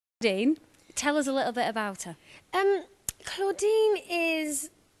Claudine, tell us a little bit about her. Claudine is,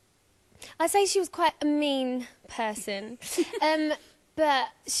 I'd say she was quite a mean person, but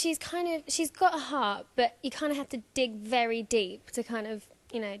she's got a heart, but you kind of have to dig very deep to kind of,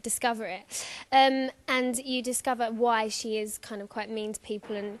 discover it. And you discover why she is kind of quite mean to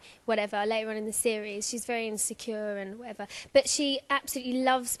people and whatever later on in the series. She's very insecure and whatever. But she absolutely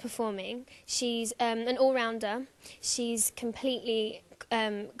loves performing. She's an all-rounder. She's completely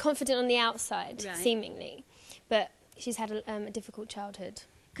confident on the outside, right, seemingly. But she's had a difficult childhood.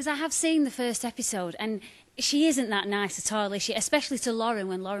 Because I have seen the first episode, and she isn't that nice at all, is she? Especially to Lauren,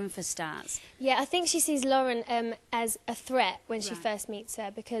 when Lauren first starts. Yeah, I think she sees Lauren as a threat when she first meets her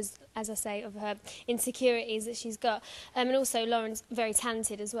because, as I say, of her insecurities that she's got. And also Lauren's very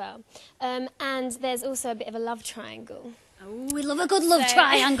talented as well. And there's also a bit of a love triangle. Oh, we love a good love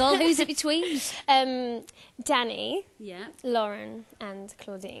triangle. Who's it between? Danny, yeah, Lauren and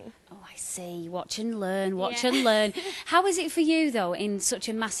Claudine. Oh, I see. Watch and learn, watch and learn. How is it for you, though, in such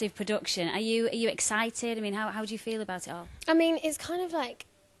a massive production? Are you excited? I mean, how do you feel about it all? I mean, it's kind of like,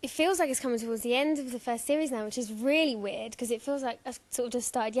 it feels like it's coming towards the end of the first series now, which is really weird because it feels like I've sort of just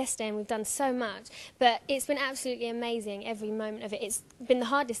started yesterday and we've done so much. But it's been absolutely amazing, every moment of it. It's been the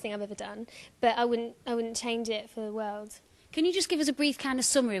hardest thing I've ever done, but I wouldn't change it for the world. Can you just give us a brief kind of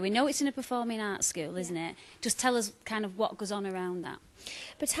summary? We know it's in a performing arts school, isn't it? Just tell us kind of what goes on around that.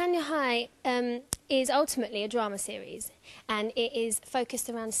 Britannia High is ultimately a drama series, and it is focused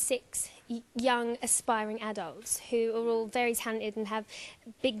around 6 young aspiring adults who are all very talented and have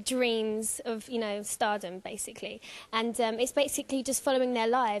big dreams of, stardom, basically. And it's basically just following their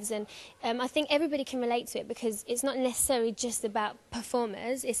lives, and I think everybody can relate to it because it's not necessarily just about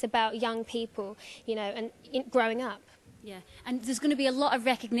performers, it's about young people, and growing up. Yeah, and there's going to be a lot of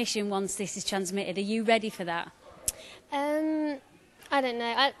recognition once this is transmitted. Are you ready for that? I don't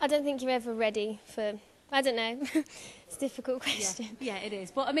know. I don't think you're ever ready for... I don't know. It's a difficult question. Yeah, it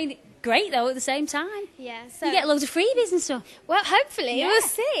is. But, I mean, great, though, at the same time. Yeah. So you get loads of freebies and stuff. Well, hopefully. Yeah. We'll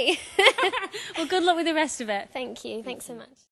see. Well, good luck with the rest of it. Thank you. Thanks so much.